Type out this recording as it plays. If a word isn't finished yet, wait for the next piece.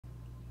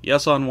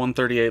Yes on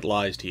 138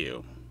 lies to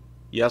you.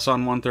 Yes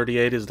on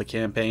 138 is the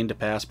campaign to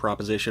pass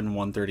Proposition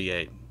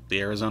 138, the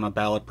Arizona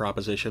ballot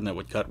proposition that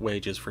would cut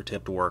wages for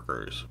tipped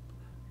workers.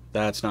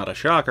 That's not a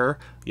shocker.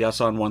 Yes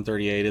on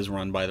 138 is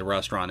run by the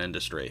restaurant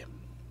industry.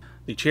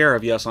 The chair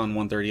of Yes on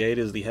 138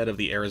 is the head of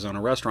the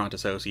Arizona Restaurant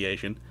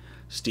Association,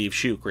 Steve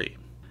Chucri.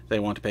 They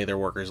want to pay their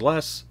workers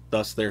less,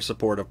 thus their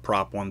support of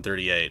Prop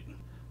 138.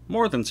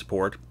 More than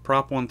support,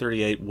 Prop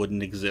 138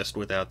 wouldn't exist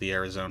without the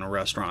Arizona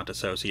Restaurant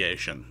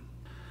Association.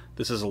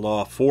 This is a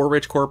law for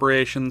rich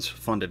corporations,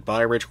 funded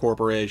by rich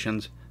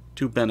corporations,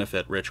 to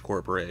benefit rich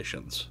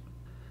corporations.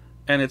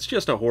 And it's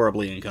just a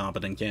horribly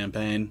incompetent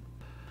campaign.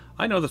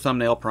 I know the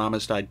thumbnail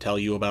promised I'd tell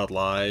you about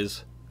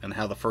lies, and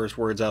how the first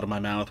words out of my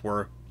mouth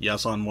were,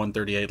 Yes on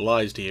 138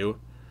 lies to you,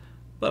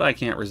 but I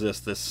can't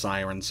resist this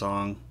siren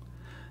song.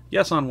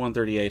 Yes on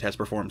 138 has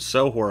performed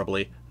so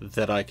horribly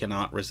that I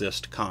cannot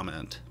resist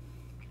comment.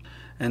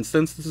 And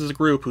since this is a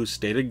group whose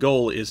stated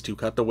goal is to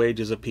cut the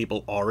wages of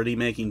people already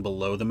making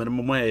below the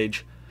minimum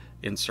wage,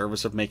 in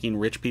service of making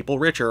rich people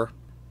richer,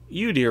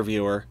 you, dear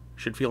viewer,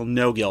 should feel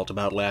no guilt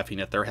about laughing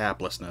at their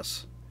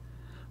haplessness.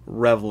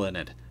 Revel in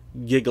it.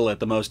 Giggle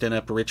at the most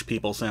inept rich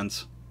people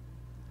since.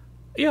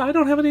 Yeah, I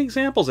don't have any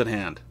examples at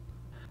hand.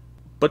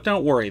 But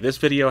don't worry, this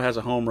video has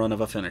a home run of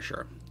a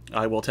finisher.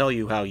 I will tell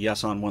you how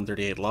Yes on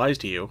 138 lies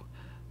to you,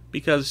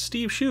 because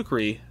Steve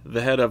Chucri,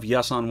 the head of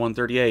Yes on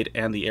 138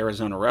 and the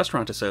Arizona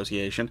Restaurant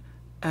Association,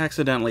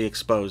 accidentally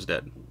exposed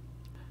it.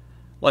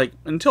 Like,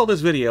 until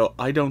this video,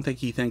 I don't think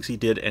he thinks he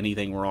did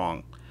anything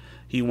wrong.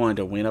 He wanted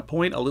to win a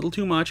point a little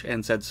too much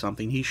and said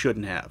something he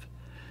shouldn't have.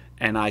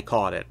 And I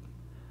caught it.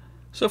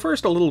 So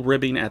first a little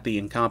ribbing at the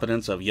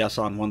incompetence of Yes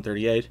on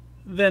 138,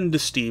 then to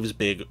Steve's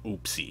big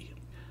oopsie.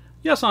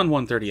 Yes on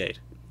 138.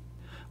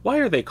 Why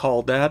are they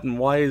called that, and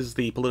why is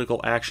the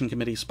Political Action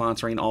Committee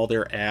sponsoring all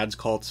their ads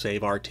called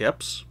Save Our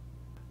Tips?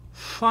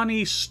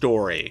 Funny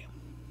story.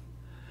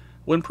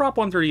 When Prop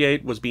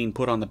 138 was being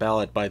put on the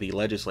ballot by the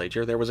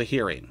legislature, there was a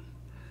hearing.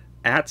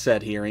 At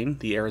said hearing,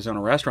 the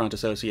Arizona Restaurant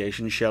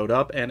Association showed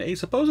up, and a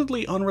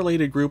supposedly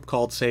unrelated group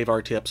called Save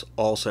Our Tips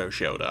also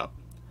showed up.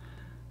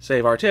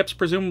 Save Our Tips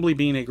presumably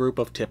being a group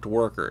of tipped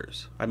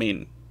workers. I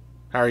mean,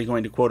 how are you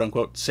going to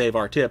quote-unquote save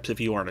our tips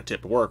if you aren't a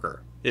tipped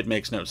worker? It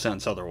makes no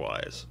sense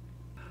otherwise.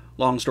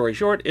 Long story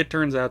short, it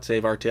turns out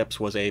Save Our Tips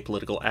was a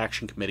political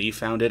action committee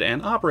founded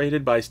and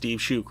operated by Steve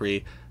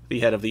Chucri, the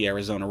head of the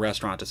Arizona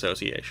Restaurant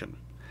Association.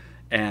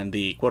 And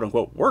the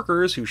quote-unquote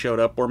workers who showed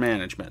up were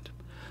management.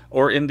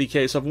 Or in the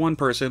case of one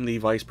person, the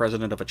vice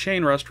president of a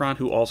chain restaurant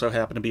who also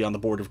happened to be on the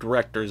board of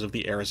directors of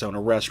the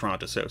Arizona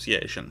Restaurant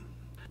Association.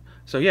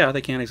 So yeah,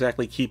 they can't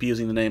exactly keep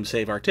using the name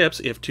Save Our Tips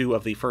if 2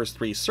 of the first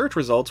 3 search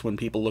results when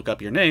people look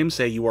up your name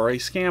say you are a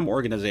scam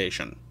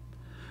organization.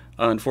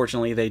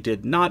 Unfortunately, they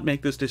did not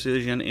make this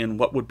decision in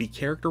what would be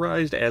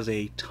characterized as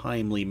a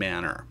timely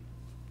manner.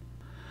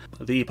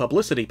 The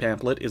publicity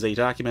pamphlet is a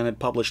document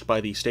published by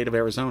the state of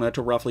Arizona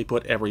to roughly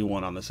put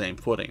everyone on the same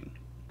footing.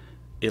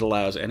 It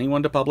allows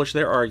anyone to publish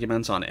their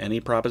arguments on any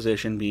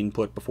proposition being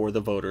put before the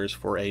voters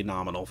for a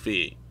nominal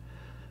fee.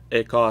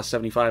 It costs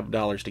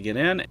 $75 to get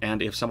in,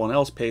 and if someone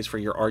else pays for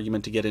your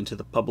argument to get into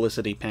the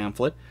publicity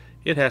pamphlet,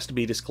 it has to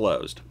be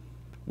disclosed.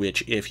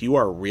 Which, if you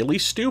are really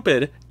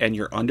stupid and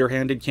your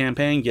underhanded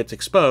campaign gets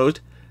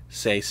exposed,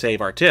 say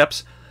Save Our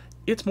Tips,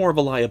 it's more of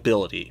a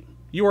liability.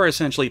 You are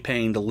essentially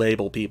paying to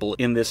label people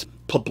in this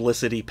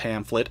publicity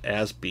pamphlet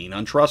as being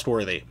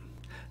untrustworthy.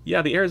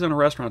 Yeah, the Arizona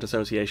Restaurant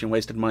Association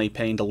wasted money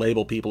paying to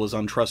label people as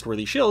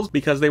untrustworthy shills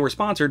because they were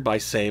sponsored by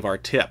Save Our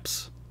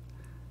Tips.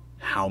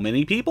 How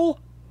many people?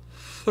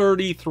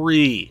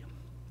 33.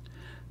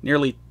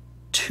 Nearly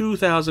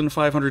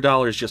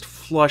 $2,500 just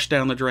flushed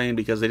down the drain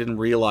because they didn't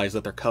realize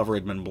that their cover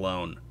had been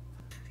blown.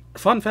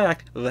 Fun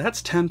fact,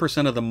 that's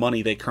 10% of the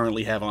money they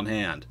currently have on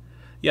hand.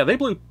 Yeah, they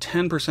blew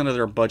 10% of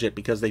their budget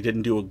because they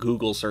didn't do a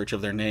Google search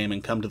of their name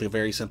and come to the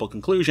very simple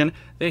conclusion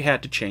they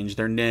had to change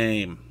their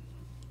name.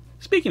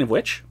 Speaking of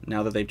which,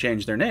 now that they've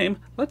changed their name,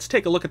 let's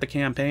take a look at the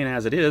campaign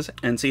as it is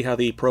and see how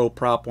the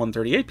pro-Prop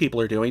 138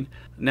 people are doing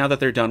now that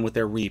they're done with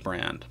their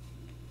rebrand.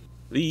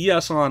 The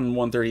Yes on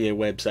 138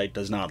 website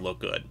does not look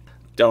good.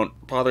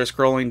 Don't bother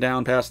scrolling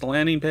down past the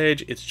landing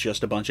page, it's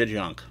just a bunch of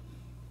junk.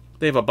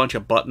 They have a bunch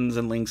of buttons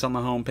and links on the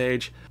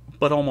homepage,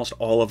 but almost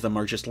all of them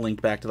are just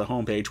linked back to the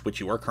homepage which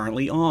you are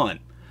currently on.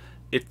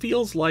 It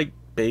feels like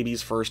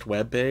baby's first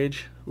web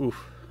page.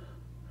 Oof.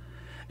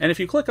 And if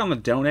you click on the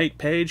donate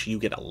page, you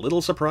get a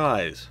little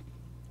surprise.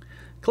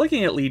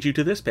 Clicking it leads you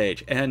to this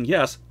page, and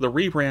yes, the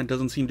rebrand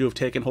doesn't seem to have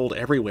taken hold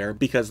everywhere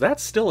because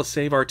that's still a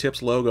Save Our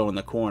Tips logo in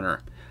the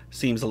corner.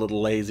 Seems a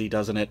little lazy,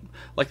 doesn't it?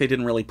 Like they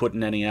didn't really put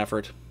in any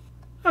effort.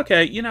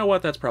 Okay, you know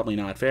what, that's probably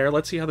not fair.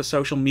 Let's see how the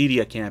social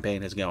media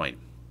campaign is going.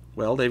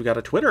 Well, they've got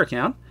a Twitter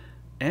account,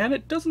 and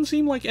it doesn't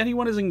seem like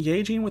anyone is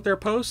engaging with their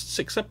posts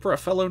except for a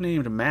fellow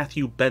named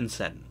Matthew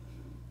Benson.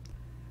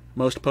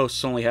 Most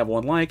posts only have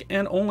 1 like,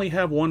 and only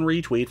have 1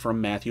 retweet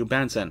from Matthew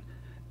Benson,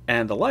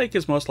 and the like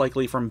is most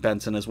likely from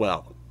Benson as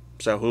well.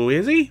 So who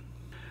is he?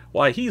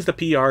 Why, he's the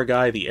PR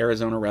guy the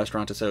Arizona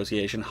Restaurant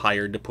Association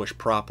hired to push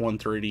Prop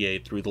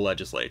 138 through the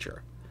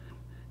legislature.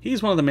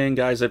 He's one of the main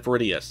guys at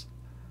Veridus,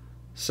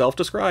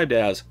 self-described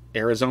as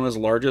Arizona's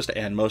largest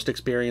and most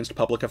experienced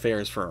public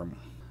affairs firm.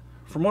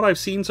 From what I've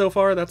seen so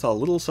far, that's a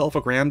little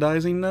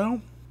self-aggrandizing,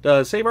 no?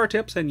 Does Save Our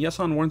Tips and Yes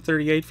on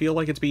 138 feel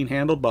like it's being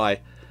handled by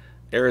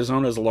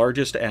Arizona's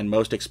largest and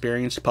most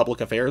experienced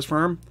public affairs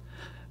firm?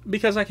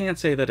 Because I can't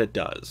say that it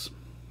does.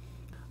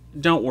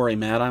 Don't worry,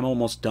 Matt, I'm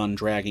almost done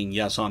dragging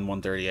Yes on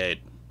 138.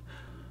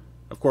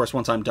 Of course,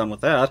 once I'm done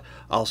with that,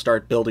 I'll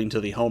start building to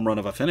the home run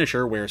of a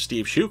finisher where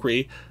Steve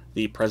Chucri,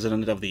 the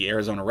president of the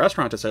Arizona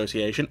Restaurant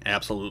Association,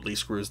 absolutely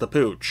screws the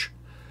pooch.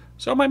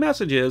 So my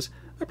message is,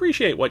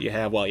 appreciate what you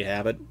have while you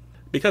have it,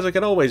 because it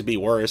could always be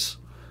worse.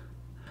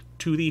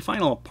 To the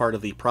final part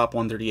of the Prop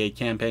 138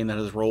 campaign that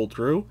has rolled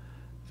through,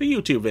 the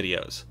YouTube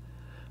videos.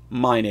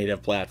 My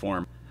native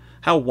platform.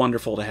 How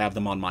wonderful to have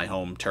them on my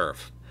home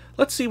turf.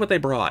 Let's see what they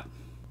brought.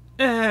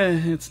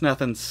 It's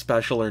nothing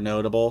special or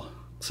notable,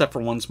 except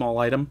for one small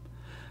item.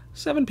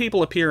 7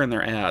 people appear in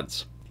their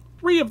ads.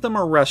 3 of them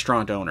are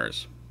restaurant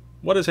owners.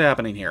 What is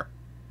happening here?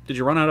 Did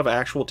you run out of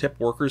actual tip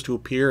workers to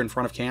appear in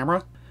front of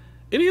camera?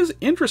 It is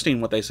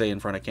interesting what they say in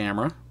front of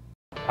camera.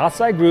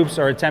 Outside groups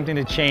are attempting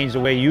to change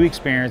the way you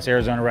experience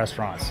Arizona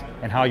restaurants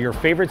and how your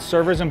favorite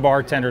servers and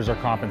bartenders are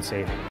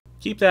compensated.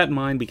 Keep that in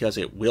mind because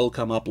it will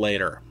come up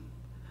later.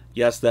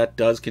 Yes, that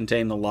does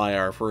contain the lie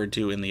I referred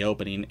to in the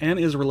opening and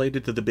is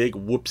related to the big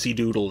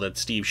whoopsie-doodle that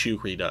Steve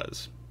Chucri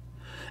does.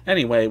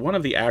 Anyway, one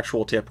of the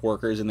actual tip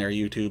workers in their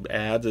YouTube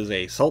ads is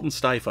a Sultan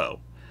Stifo.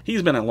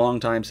 He's been a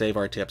long-time Save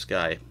Our Tips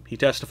guy. He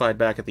testified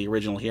back at the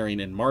original hearing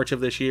in March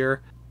of this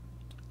year,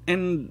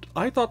 and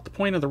I thought the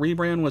point of the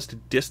rebrand was to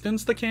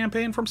distance the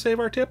campaign from Save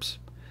Our Tips.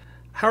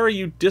 How are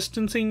you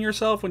distancing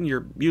yourself when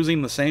you're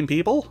using the same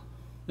people?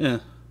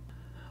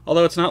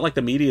 Although it's not like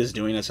the media is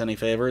doing us any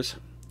favors.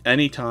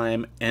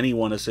 Anytime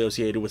anyone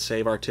associated with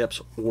Save Our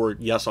Tips or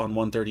Yes on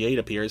 138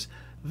 appears,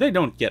 they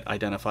don't get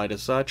identified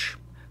as such.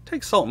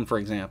 Take Sultan, for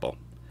example.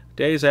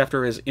 Days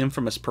after his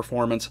infamous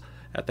performance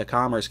at the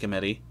Commerce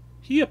Committee,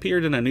 he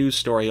appeared in a news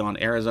story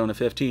on Arizona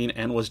 15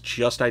 and was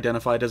just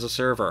identified as a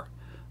server.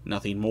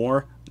 Nothing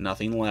more,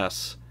 nothing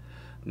less.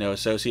 No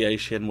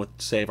association with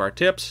Save Our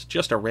Tips,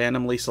 just a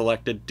randomly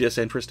selected,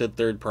 disinterested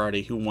third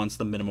party who wants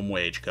the minimum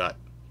wage cut.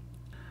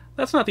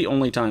 That's not the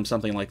only time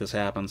something like this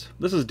happens.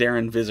 This is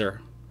Darren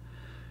Visser.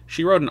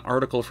 She wrote an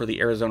article for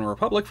the Arizona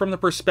Republic from the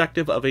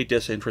perspective of a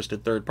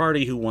disinterested third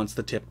party who wants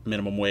the tip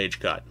minimum wage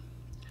cut.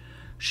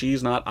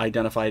 She's not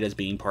identified as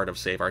being part of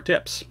Save Our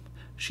Tips.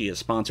 She is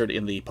sponsored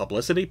in the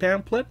publicity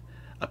pamphlet,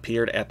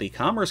 appeared at the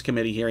Commerce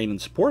Committee hearing in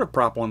support of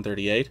Prop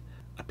 138,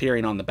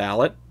 appearing on the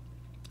ballot,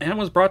 and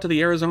was brought to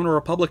the Arizona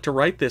Republic to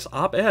write this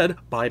op-ed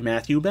by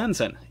Matthew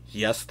Benson.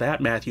 Yes, that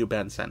Matthew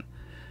Benson.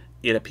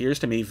 It appears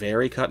to me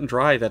very cut and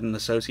dry that an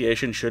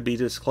association should be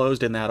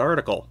disclosed in that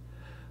article.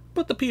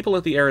 But the people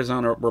at the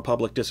Arizona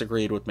Republic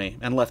disagreed with me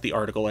and left the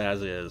article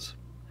as is.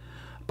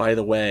 By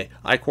the way,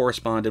 I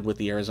corresponded with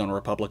the Arizona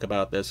Republic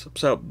about this,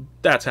 so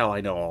that's how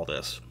I know all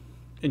this.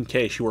 In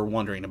case you were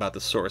wondering about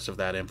the source of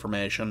that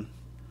information.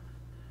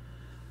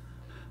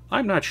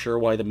 I'm not sure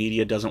why the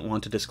media doesn't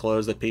want to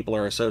disclose that people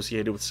are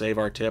associated with Save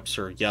Our Tips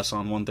or Yes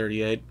on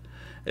 138.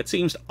 It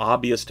seems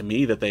obvious to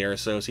me that they are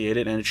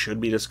associated and it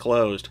should be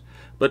disclosed,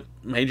 but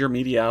major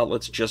media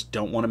outlets just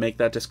don't want to make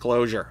that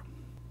disclosure.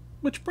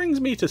 Which brings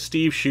me to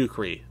Steve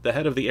Chucri, the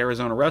head of the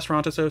Arizona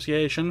Restaurant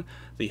Association,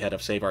 the head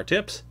of Save Our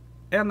Tips,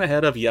 and the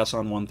head of Yes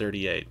on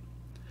 138.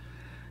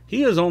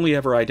 He is only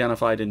ever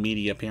identified in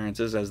media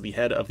appearances as the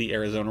head of the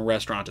Arizona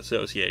Restaurant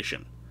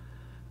Association.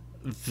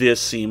 This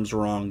seems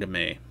wrong to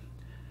me.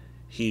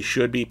 He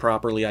should be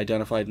properly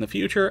identified in the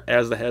future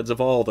as the heads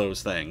of all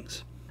those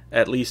things,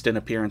 at least in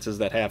appearances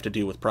that have to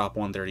do with Prop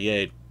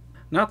 138.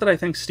 Not that I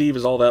think Steve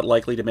is all that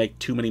likely to make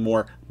too many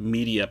more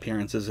media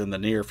appearances in the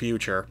near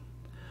future.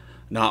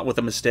 Not with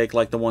a mistake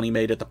like the one he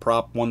made at the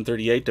Prop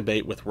 138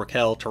 debate with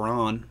Raquel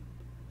Teran.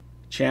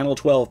 Channel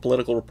 12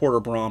 political reporter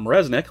Bram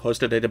Resnick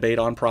hosted a debate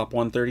on Prop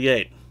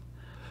 138.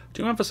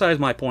 To emphasize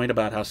my point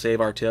about how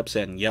Save Our Tips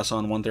and Yes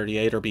on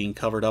 138 are being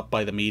covered up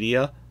by the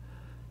media,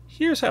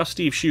 here's how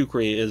Steve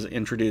Chucri is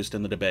introduced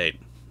in the debate.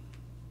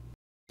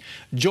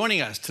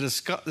 Joining us to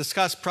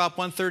discuss Prop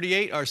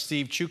 138 are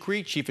Steve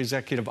Chucri, Chief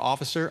Executive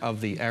Officer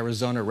of the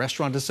Arizona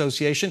Restaurant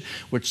Association,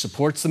 which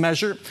supports the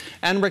measure,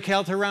 and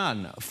Raquel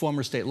Teran,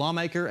 former state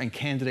lawmaker and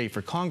candidate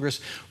for Congress,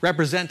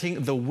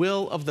 representing the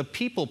Will of the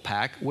People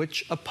PAC,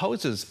 which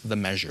opposes the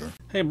measure.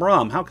 Hey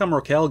Bram, how come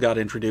Raquel got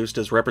introduced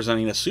as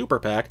representing a super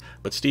PAC,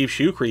 but Steve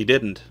Chucri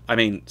didn't? I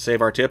mean,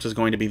 Save Our Tips is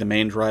going to be the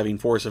main driving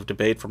force of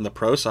debate from the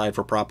pro side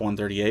for Prop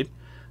 138.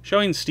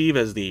 Showing Steve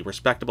as the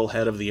respectable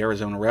head of the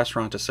Arizona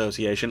Restaurant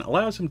Association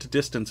allows him to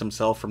distance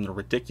himself from the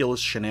ridiculous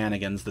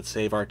shenanigans that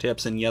Save Our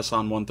Tips and Yes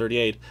on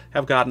 138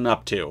 have gotten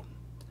up to.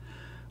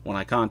 When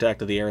I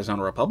contacted the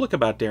Arizona Republic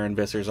about Darren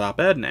Visser's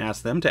op-ed and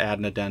asked them to add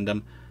an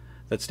addendum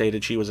that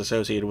stated she was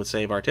associated with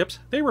Save Our Tips,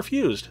 they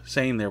refused,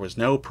 saying there was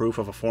no proof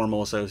of a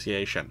formal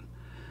association.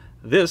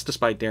 This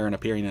despite Darren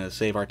appearing in a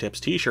Save Our Tips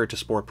t-shirt to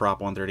support Prop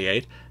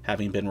 138,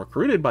 having been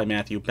recruited by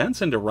Matthew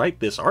Benson to write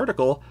this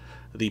article.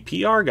 The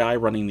PR guy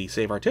running the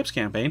Save Our Tips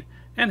campaign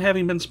and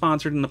having been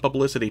sponsored in the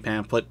publicity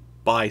pamphlet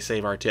by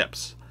Save Our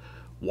Tips.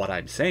 What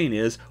I'm saying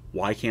is,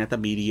 why can't the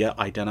media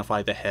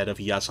identify the head of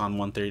Yes on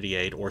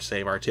 138 or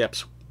Save Our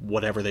Tips,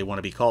 whatever they want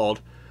to be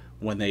called,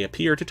 when they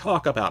appear to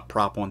talk about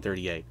Prop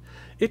 138?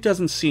 It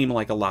doesn't seem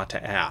like a lot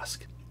to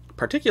ask,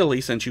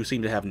 particularly since you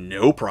seem to have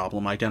no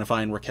problem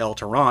identifying Raquel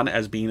Teran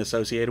as being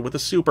associated with a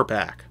super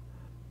PAC.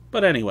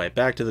 But anyway,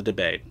 back to the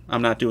debate.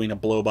 I'm not doing a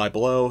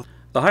blow-by-blow.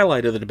 The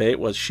highlight of the debate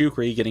was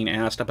Chucri getting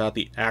asked about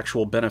the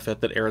actual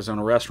benefit that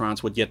Arizona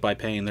restaurants would get by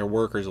paying their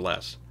workers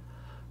less.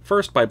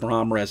 First by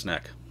Bram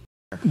Resnick.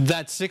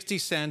 That 60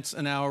 cents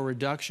an hour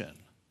reduction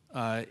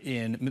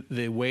in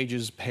the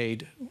wages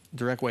paid,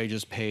 direct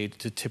wages paid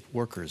to tip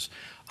workers,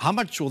 how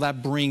much will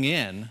that bring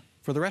in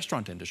for the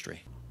restaurant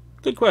industry?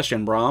 Good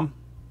question, Bram.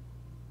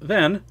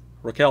 Then,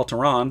 Raquel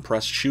Teran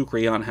pressed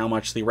Chucri on how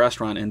much the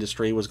restaurant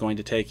industry was going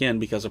to take in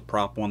because of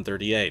Prop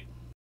 138.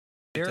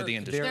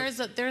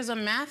 There's a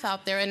math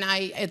out there, and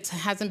it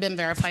hasn't been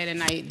verified,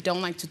 and I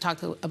don't like to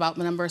talk about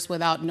numbers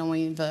without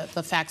knowing the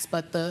facts,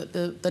 but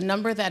the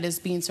number that is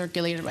being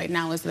circulated right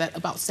now is that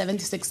about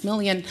 $76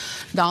 million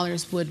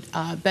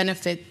would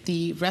benefit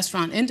the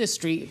restaurant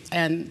industry,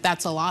 and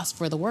that's a loss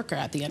for the worker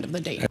at the end of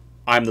the day.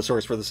 I'm the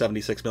source for the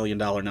 $76 million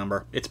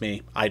number. It's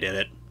me. I did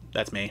it.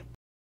 That's me.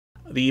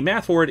 The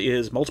math for it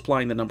is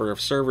multiplying the number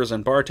of servers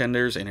and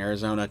bartenders in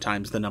Arizona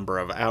times the number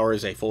of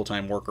hours a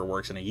full-time worker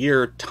works in a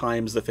year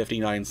times the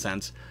 59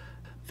 cents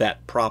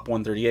that Prop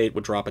 138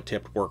 would drop a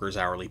tipped worker's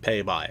hourly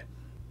pay by.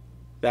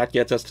 That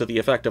gets us to the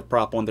effect of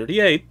Prop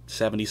 138,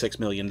 $76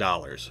 million.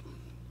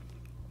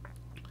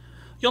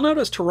 You'll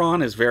notice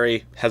Teran is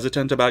very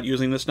hesitant about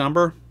using this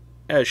number,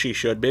 as she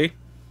should be.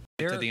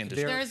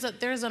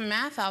 There's a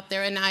math out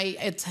there, and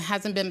it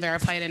hasn't been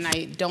verified, and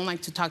I don't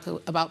like to talk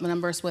about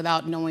numbers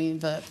without knowing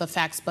the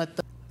facts,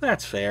 but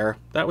That's fair.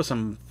 That was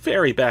some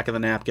very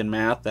back-of-the-napkin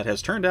math that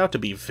has turned out to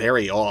be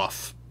very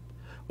off.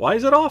 Why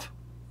is it off?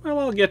 Well,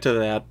 I'll get to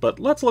that, but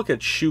let's look at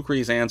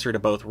Chucri's answer to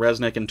both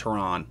Resnick and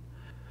Teran.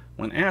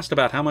 When asked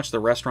about how much the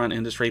restaurant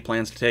industry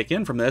plans to take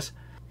in from this,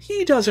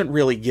 he doesn't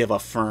really give a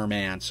firm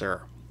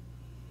answer.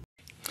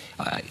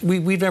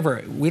 We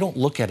don't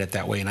look at it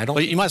that way, and I don't.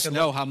 But you must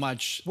know how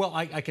much. Well,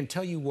 I can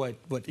tell you what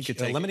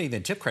eliminating the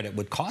tip credit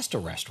would cost a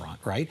restaurant,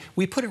 right?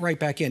 We put it right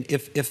back in.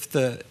 If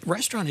the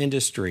restaurant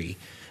industry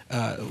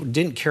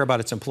didn't care about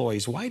its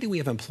employees, why do we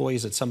have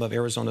employees at some of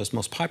Arizona's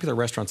most popular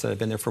restaurants that have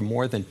been there for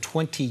more than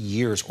 20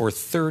 years or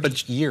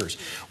 30 years?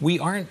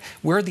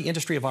 We're the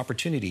industry of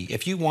opportunity.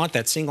 If you want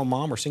that single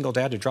mom or single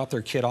dad to drop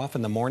their kid off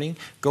in the morning,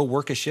 go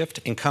work a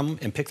shift, and come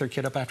and pick their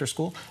kid up after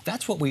school,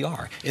 that's what we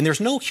are. And there's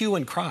no hue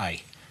and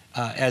cry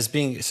as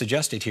being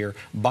suggested here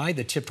by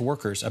the tipped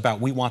workers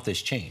about we want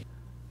this change.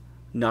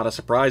 Not a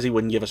surprise he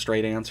wouldn't give a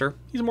straight answer.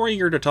 He's more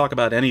eager to talk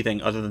about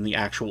anything other than the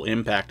actual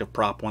impact of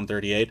Prop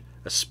 138,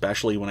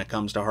 especially when it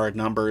comes to hard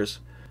numbers,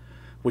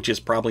 which is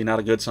probably not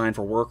a good sign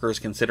for workers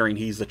considering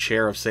he's the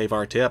chair of Save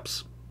Our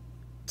Tips.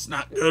 It's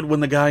not good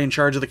when the guy in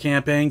charge of the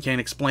campaign can't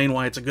explain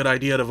why it's a good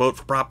idea to vote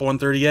for Prop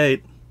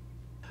 138.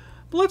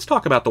 But let's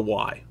talk about the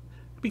why,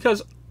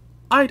 because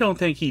I don't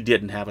think he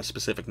didn't have a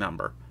specific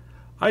number.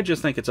 I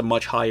just think it's a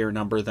much higher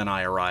number than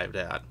I arrived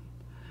at.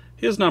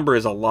 His number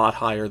is a lot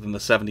higher than the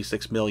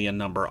 76 million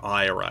number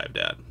I arrived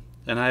at,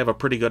 and I have a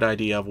pretty good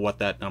idea of what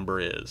that number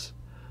is.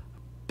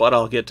 But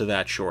I'll get to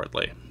that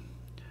shortly.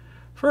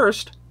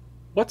 First,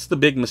 what's the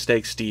big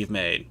mistake Steve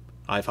made?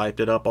 I've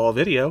hyped it up all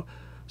video,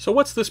 so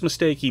what's this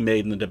mistake he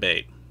made in the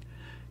debate?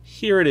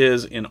 Here it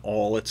is in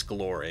all its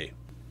glory.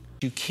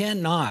 You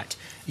cannot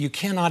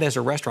as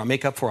a restaurant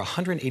make up for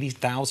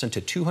 $180,000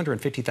 to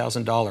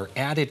 $250,000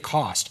 added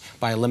cost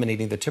by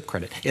eliminating the tip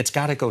credit. It's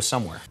got to go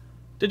somewhere.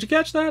 Did you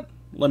catch that?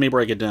 Let me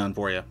break it down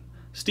for you.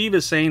 Steve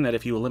is saying that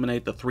if you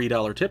eliminate the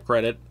 $3 tip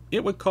credit,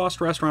 it would cost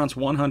restaurants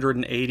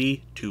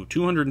 $180,000 to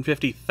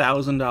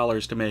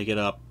 $250,000 to make it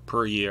up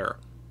per year.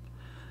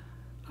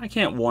 I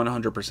can't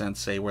 100%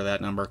 say where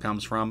that number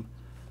comes from,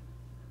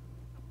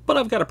 but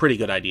I've got a pretty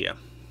good idea.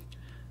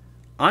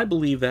 I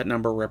believe that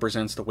number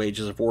represents the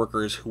wages of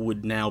workers who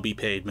would now be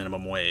paid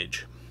minimum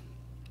wage.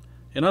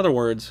 In other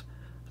words,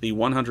 the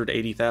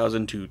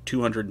 $180,000 to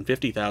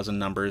 $250,000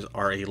 numbers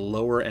are a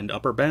lower and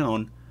upper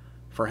bound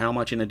for how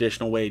much in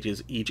additional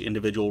wages each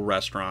individual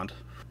restaurant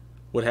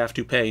would have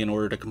to pay in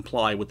order to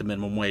comply with the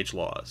minimum wage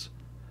laws,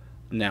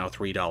 now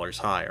 $3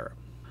 higher.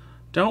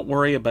 Don't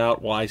worry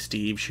about why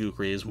Steve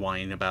Chucri is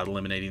whining about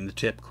eliminating the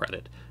tip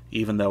credit,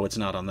 even though it's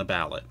not on the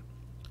ballot.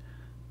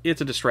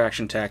 It's a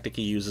distraction tactic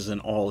he uses in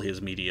all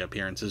his media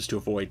appearances to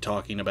avoid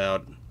talking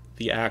about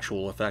the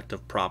actual effect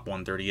of Prop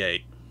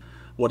 138.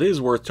 What is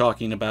worth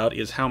talking about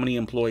is how many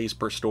employees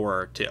per store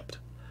are tipped,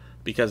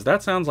 because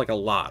that sounds like a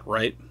lot,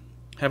 right?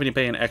 Having to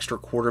pay an extra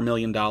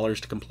 $250,000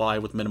 to comply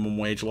with minimum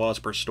wage laws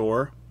per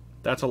store?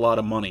 That's a lot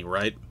of money,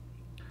 right?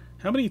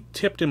 How many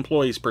tipped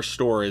employees per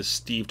store is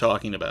Steve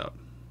talking about?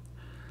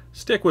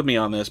 Stick with me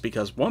on this,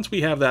 because once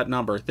we have that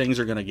number, things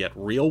are going to get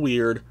real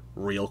weird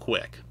real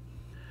quick.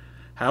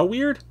 How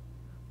weird?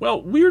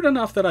 Well, weird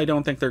enough that I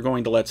don't think they're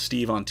going to let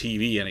Steve on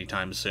TV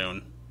anytime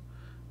soon.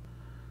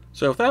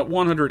 So if that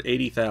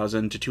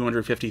 $180,000 to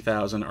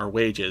 $250,000 are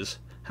wages,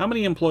 how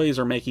many employees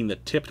are making the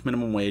tipped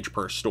minimum wage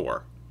per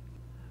store?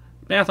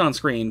 Math on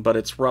screen, but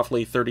it's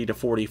roughly 30 to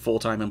 40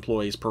 full-time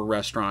employees per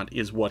restaurant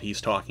is what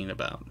he's talking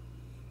about.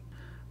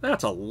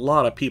 That's a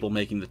lot of people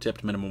making the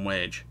tipped minimum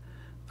wage.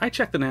 I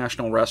checked the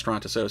National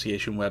Restaurant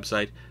Association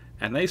website,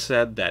 and they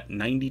said that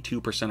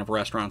 92% of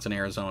restaurants in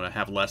Arizona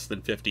have less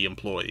than 50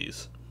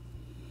 employees.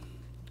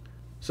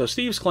 So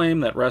Steve's claim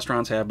that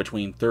restaurants have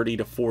between 30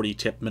 to 40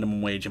 tipped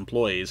minimum wage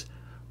employees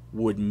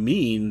would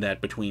mean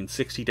that between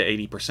 60 to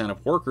 80%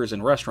 of workers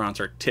in restaurants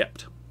are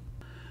tipped.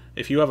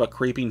 If you have a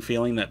creeping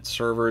feeling that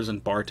servers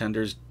and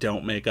bartenders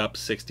don't make up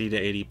 60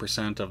 to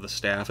 80% of the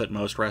staff at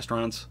most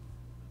restaurants,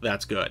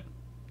 that's good.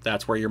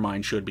 That's where your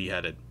mind should be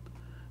headed.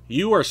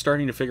 You are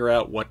starting to figure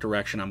out what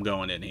direction I'm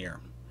going in here.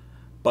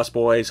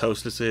 Busboys,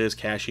 hostesses,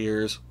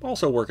 cashiers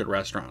also work at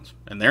restaurants,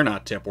 and they're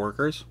not tip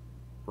workers.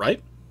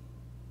 Right?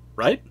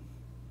 Right?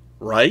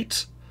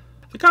 Right?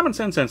 The Common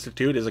Sense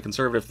Institute is a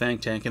conservative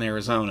think tank in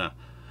Arizona.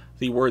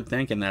 The word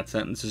think in that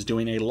sentence is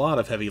doing a lot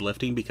of heavy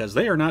lifting because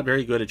they are not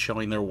very good at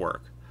showing their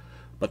work.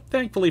 But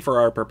thankfully for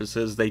our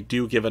purposes, they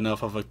do give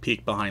enough of a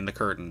peek behind the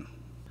curtain.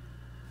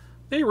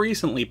 They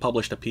recently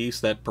published a piece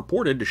that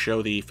purported to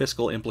show the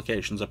fiscal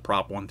implications of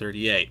Prop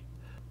 138.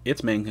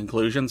 Its main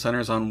conclusion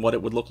centers on what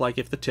it would look like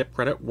if the tip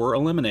credit were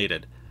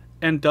eliminated,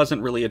 and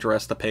doesn't really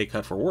address the pay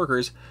cut for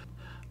workers,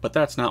 but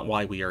that's not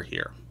why we are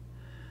here.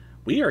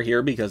 We are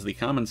here because the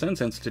Common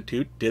Sense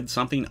Institute did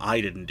something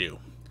I didn't do.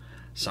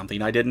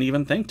 Something I didn't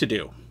even think to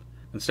do.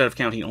 Instead of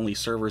counting only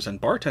servers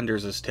and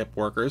bartenders as tip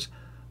workers,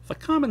 the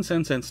Common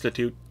Sense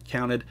Institute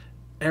counted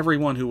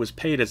everyone who was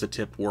paid as a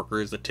tipped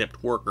worker as a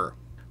tipped worker,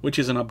 which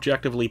is an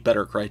objectively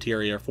better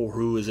criteria for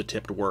who is a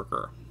tipped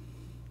worker.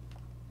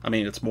 I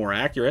mean, it's more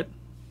accurate.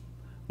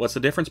 What's the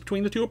difference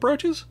between the two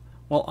approaches?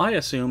 Well, I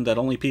assumed that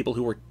only people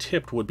who were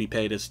tipped would be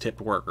paid as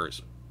tipped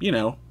workers. You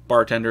know,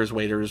 bartenders,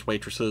 waiters,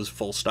 waitresses,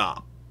 full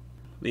stop.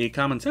 The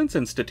Common Sense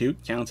Institute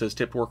counts as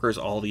tipped workers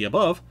all the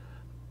above,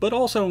 but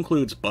also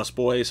includes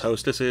busboys,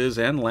 hostesses,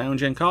 and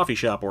lounge and coffee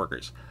shop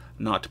workers.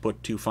 Not to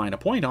put too fine a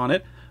point on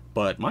it,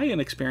 but my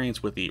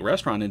inexperience with the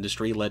restaurant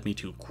industry led me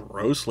to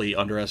grossly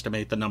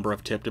underestimate the number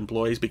of tipped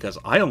employees because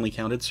I only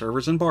counted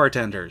servers and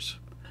bartenders.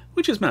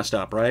 Which is messed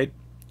up, right?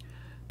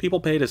 People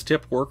paid as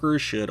tipped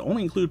workers should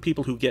only include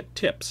people who get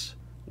tips.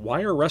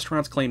 Why are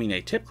restaurants claiming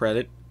a tip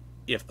credit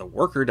if the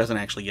worker doesn't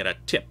actually get a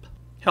tip?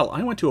 Hell,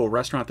 I went to a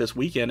restaurant this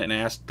weekend and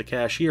asked the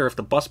cashier if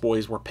the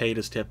busboys were paid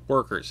as tipped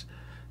workers.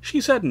 She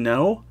said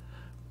no,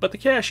 but the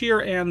cashier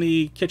and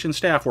the kitchen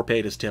staff were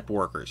paid as tipped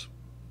workers,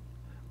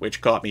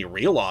 which caught me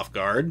real off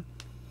guard.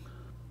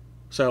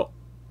 So,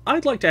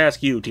 I'd like to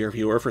ask you, dear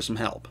viewer, for some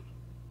help.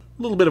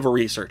 A little bit of a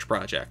research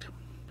project.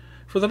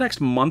 For the next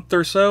month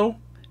or so,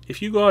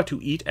 if you go out to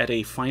eat at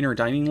a finer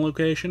dining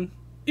location,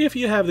 if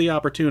you have the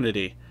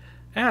opportunity,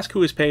 ask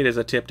who is paid as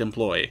a tipped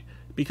employee,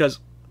 because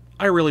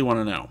I really want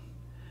to know.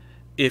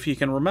 If you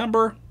can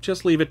remember,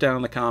 just leave it down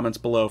in the comments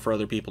below for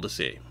other people to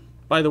see.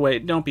 By the way,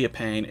 don't be a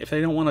pain. If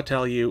they don't want to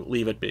tell you,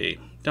 leave it be.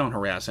 Don't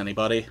harass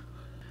anybody.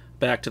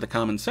 Back to the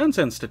Common Sense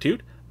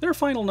Institute, their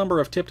final number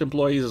of tipped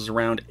employees is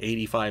around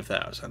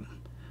 85,000.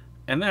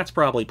 And that's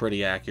probably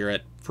pretty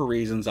accurate, for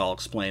reasons I'll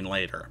explain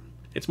later.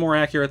 It's more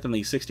accurate than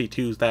the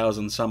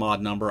 62,000 some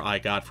odd number I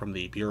got from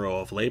the Bureau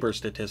of Labor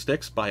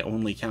Statistics by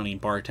only counting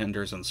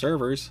bartenders and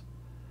servers.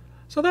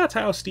 So that's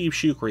how Steve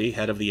Chucri,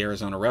 head of the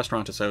Arizona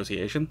Restaurant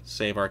Association,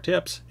 Save Our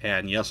Tips,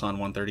 and Yes on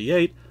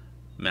 138,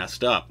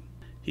 messed up.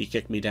 He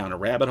kicked me down a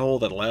rabbit hole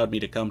that allowed me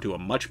to come to a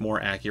much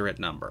more accurate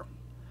number.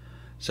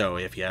 So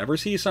if you ever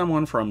see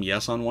someone from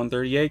Yes on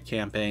 138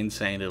 campaign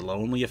saying it'll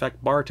only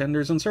affect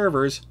bartenders and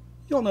servers,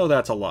 you'll know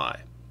that's a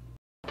lie.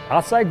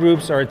 Outside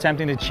groups are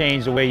attempting to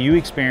change the way you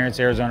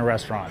experience Arizona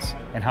restaurants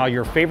and how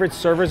your favorite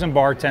servers and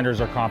bartenders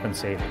are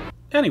compensated.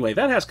 Anyway,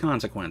 that has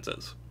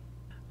consequences.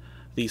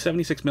 The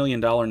 $76 million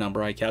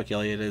number I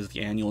calculated as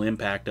the annual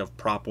impact of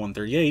Prop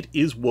 138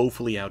 is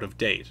woefully out of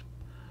date.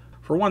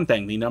 For one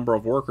thing, the number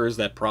of workers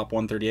that Prop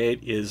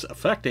 138 is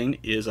affecting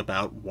is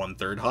about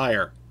 1/3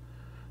 higher.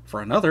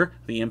 For another,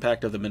 the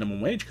impact of the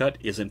minimum wage cut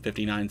isn't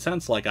 59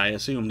 cents like I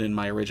assumed in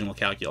my original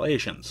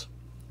calculations.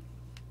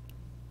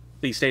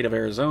 The state of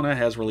Arizona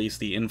has released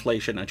the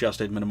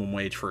inflation-adjusted minimum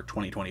wage for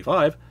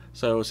 2025,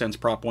 so since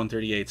Prop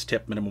 138's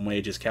tip minimum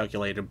wage is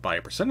calculated by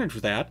a percentage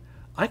of that,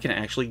 I can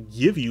actually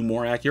give you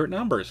more accurate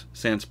numbers,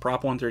 since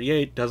Prop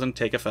 138 doesn't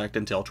take effect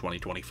until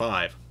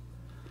 2025.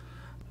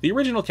 The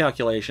original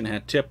calculation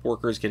had tip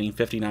workers getting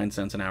 59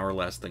 cents an hour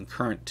less than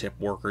current tip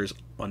workers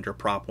under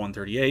Prop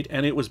 138,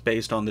 and it was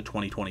based on the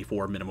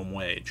 2024 minimum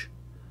wage.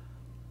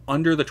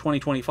 Under the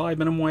 2025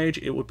 minimum wage,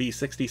 it would be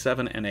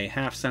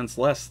 67.5 cents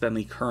less than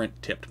the current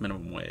tipped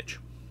minimum wage.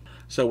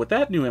 So with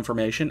that new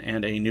information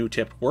and a new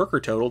tipped worker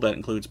total that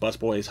includes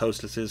busboys,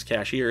 hostesses,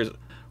 cashiers,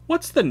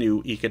 what's the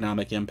new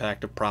economic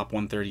impact of Prop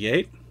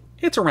 138?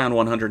 It's around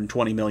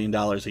 $120 million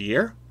a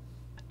year.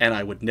 And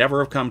I would never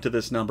have come to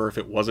this number if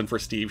it wasn't for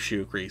Steve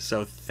Chucri,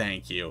 so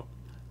thank you.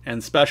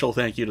 And special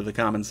thank you to the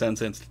Common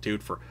Sense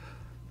Institute for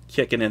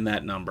kicking in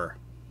that number.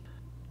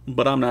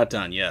 But I'm not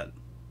done yet.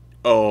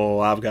 oh,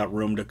 I've got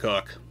room to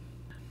cook.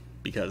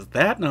 Because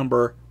that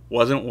number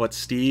wasn't what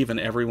Steve and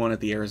everyone at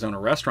the Arizona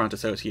Restaurant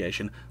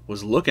Association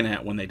was looking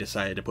at when they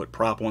decided to put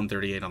Prop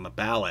 138 on the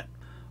ballot.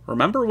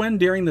 Remember when,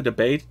 during the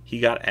debate, he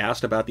got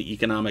asked about the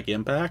economic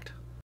impact?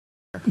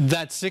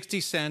 That 60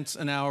 cents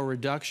an hour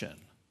reduction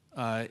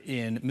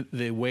in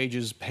the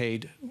wages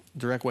paid,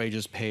 direct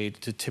wages paid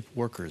to tip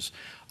workers,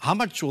 how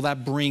much will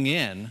that bring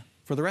in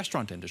for the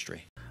restaurant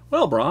industry?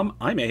 Well, Brom,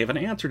 I may have an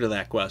answer to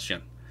that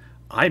question.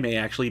 I may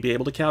actually be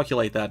able to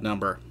calculate that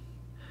number,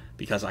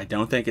 because I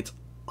don't think it's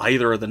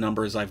either of the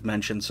numbers I've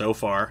mentioned so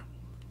far.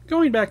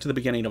 Going back to the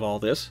beginning of all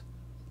this,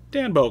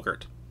 Dan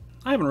Bogert.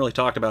 I haven't really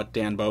talked about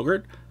Dan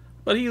Bogert,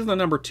 but he's the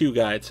number 2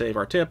 guy at Save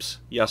Our Tips,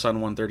 Yes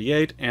on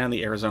 138, and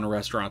the Arizona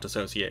Restaurant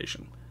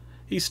Association.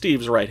 He's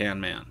Steve's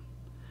right-hand man.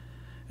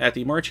 At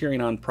the March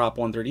hearing on Prop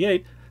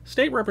 138,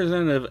 State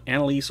Representative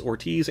Annalise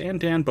Ortiz and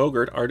Dan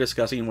Bogert are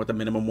discussing what the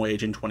minimum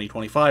wage in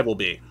 2025 will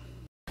be.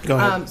 Go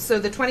ahead. So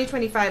the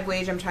 2025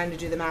 wage, I'm trying to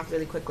do the math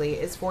really quickly,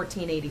 is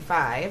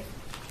 $14.85.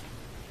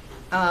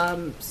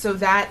 So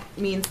that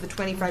means the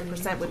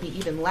 25% would be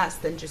even less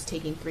than just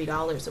taking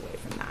 $3 away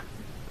from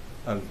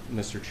that.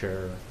 Mr.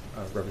 Chair,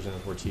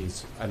 Representative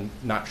Ortiz, I'm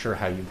not sure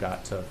how you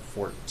got to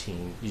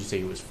 14. You say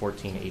it was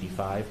 14.85.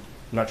 I'm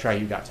not sure how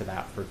you got to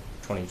that for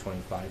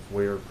 2025.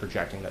 We're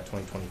projecting that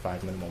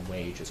 2025 minimum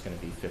wage is going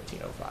to be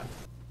 $15.05.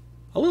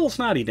 A little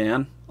snotty,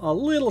 Dan. A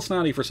little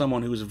snotty for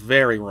someone who's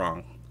very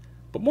wrong.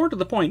 But more to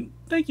the point,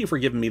 thank you for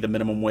giving me the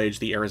minimum wage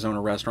the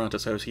Arizona Restaurant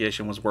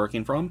Association was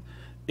working from.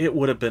 It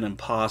would have been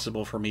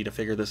impossible for me to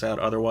figure this out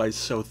otherwise,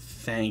 so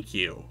thank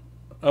you.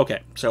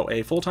 Okay, so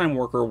a full-time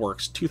worker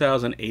works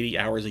 2,080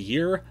 hours a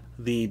year.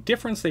 The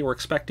difference they were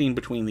expecting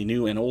between the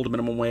new and old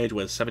minimum wage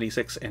was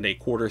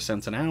 76.25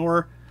 cents an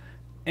hour,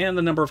 and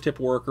the number of tipped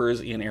workers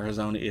in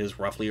Arizona is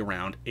roughly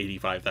around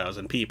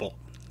 85,000 people.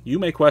 You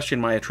may question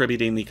my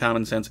attributing the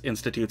Common Sense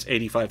Institute's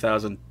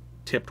 85,000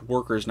 tipped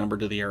workers number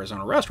to the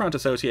Arizona Restaurant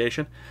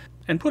Association,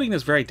 and putting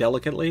this very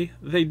delicately,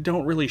 they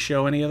don't really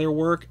show any of their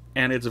work,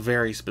 and it's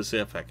very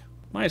specific.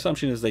 My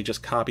assumption is they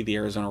just copied the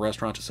Arizona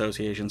Restaurant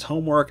Association's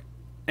homework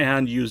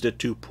and used it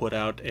to put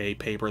out a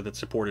paper that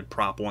supported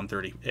Prop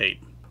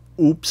 138.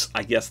 Oops,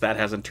 I guess that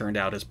hasn't turned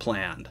out as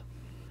planned.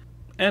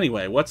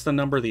 Anyway, what's the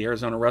number the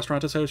Arizona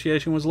Restaurant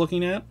Association was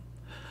looking at?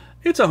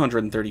 It's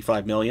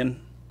 $135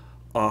 million.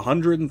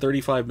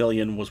 $135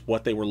 million was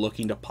what they were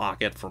looking to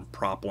pocket from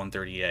Prop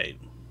 138.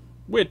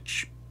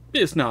 Which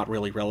is not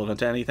really relevant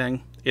to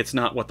anything. It's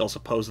not what they'll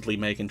supposedly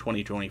make in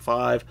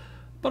 2025,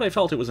 but I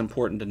felt it was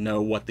important to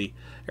know what the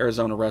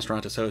Arizona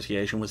Restaurant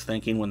Association was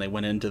thinking when they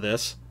went into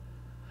this.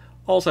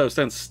 Also,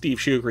 since Steve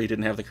Chucri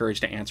didn't have the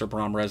courage to answer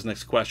Brom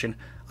Resnick's question,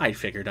 I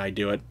figured I'd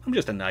do it. I'm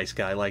just a nice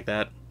guy like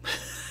that.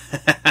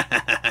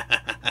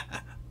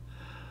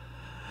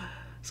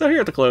 So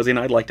here at the closing,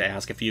 I'd like to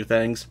ask a few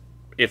things,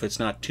 if it's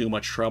not too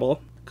much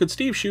trouble. Could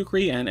Steve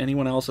Chucri and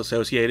anyone else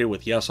associated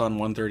with Yes on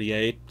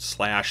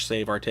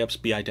 138/Save Our Tips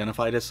be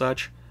identified as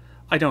such?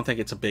 I don't think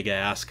it's a big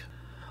ask.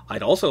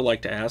 I'd also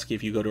like to ask,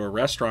 if you go to a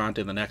restaurant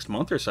in the next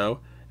month or so,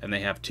 and they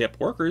have tip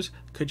workers,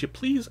 could you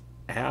please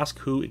ask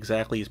who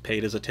exactly is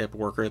paid as a tip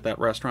worker at that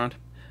restaurant?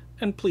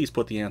 And please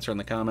put the answer in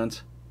the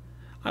comments.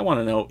 I want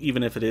to know,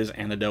 even if it is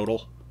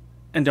anecdotal.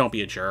 And don't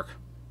be a jerk.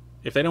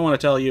 If they don't want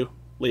to tell you,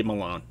 leave them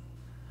alone.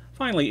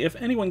 Finally, if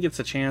anyone gets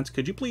a chance,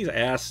 could you please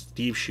ask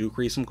Steve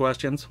Chucri some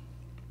questions?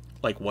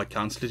 Like, what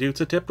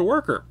constitutes a tipped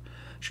worker?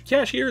 Should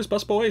cashiers,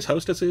 busboys,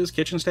 hostesses,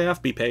 kitchen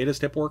staff be paid as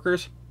tip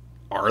workers?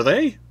 Are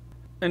they?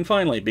 And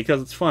finally,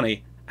 because it's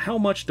funny, how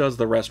much does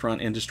the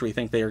restaurant industry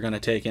think they are going to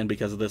take in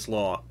because of this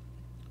law?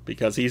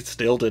 Because he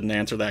still didn't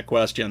answer that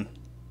question.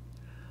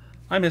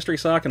 I'm Mystery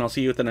Sock, and I'll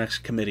see you at the next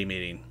committee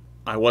meeting.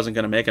 I wasn't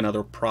going to make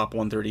another Prop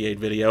 138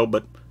 video,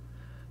 but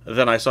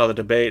then I saw the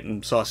debate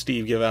and saw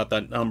Steve give out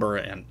that number,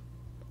 and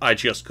I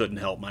just couldn't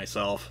help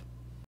myself.